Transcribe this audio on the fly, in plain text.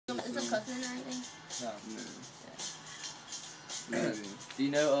Is it cussing or anything? No. No. Maybe. Do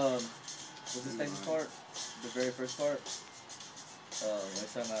you know, what's his favorite part? The very first part? When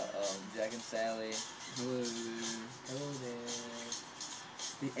he's talking about, Jack and Sally. Hello there. Hello there.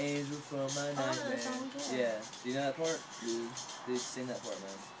 The angel from my nightmare. That song, Yeah. Do you know that part? Yeah. Dude, sing that part,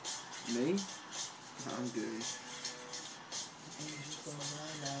 man. Me? I'm good. Angel from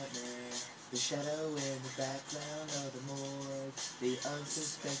my nightmare. The shadow in the background of the morgue. The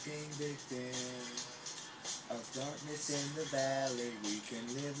unsuspecting victim of darkness in the valley. We can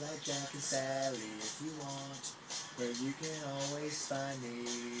live like Jack and Sally if you want, but you can always find me.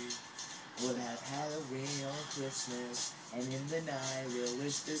 We'll have Halloween on Christmas, and in the night we'll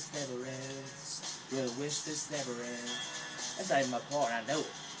wish this never ends. We'll wish this never ends. That's not even my part, I know it.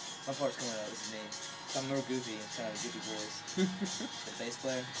 My part's coming up, this is me. So I'm real goofy, it's kind of a goofy voice. The bass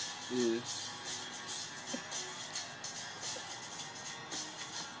player. Yeah.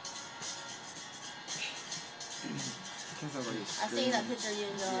 I seen that picture of you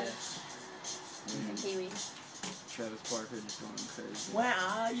and Josh. Yeah. And Kiwi. Travis Barker just going crazy. Where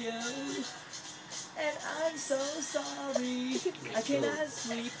are you? And I'm so sorry. I cannot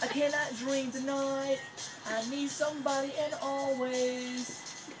sleep, I cannot dream tonight. I need somebody and always.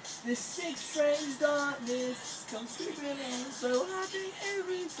 This sick, strange darkness comes creeping in so happy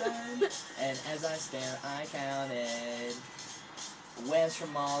every time. And as I stare, I counted webs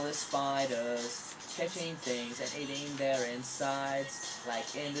from all the spiders, catching things and eating their insides,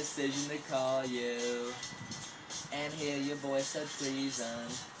 like indecision to call you. And hear your voice said, please,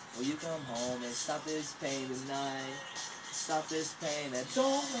 will you come home and stop this pain tonight? Stop this pain and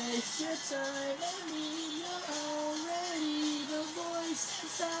don't waste your time on me. You're already the voice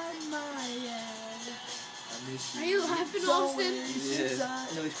inside my head. I miss you. Are you laughing, Don't Austin? waste your time.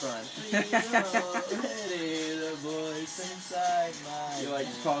 No, he's crying. You're already the voice inside my head. You're like,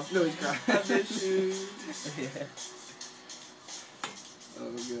 pause. No, he's crying. I miss you. Yeah.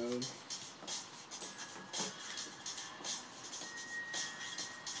 Oh, God.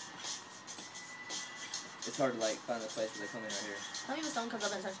 It's hard to like find a place where they come in right here. Tell me if a song comes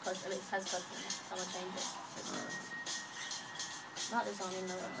up and it starts cussing, it has cussing in it. I'm gonna change it. Not this song,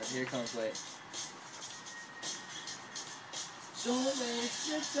 no. Here it comes, wait. Don't waste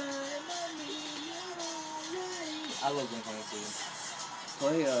your time on me, you're already. I love Blink-182.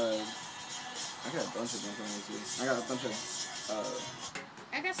 Play, I got a bunch of Blink-182. I got a bunch of,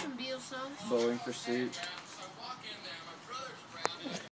 I got some Beatles songs. Bowling Pursuit.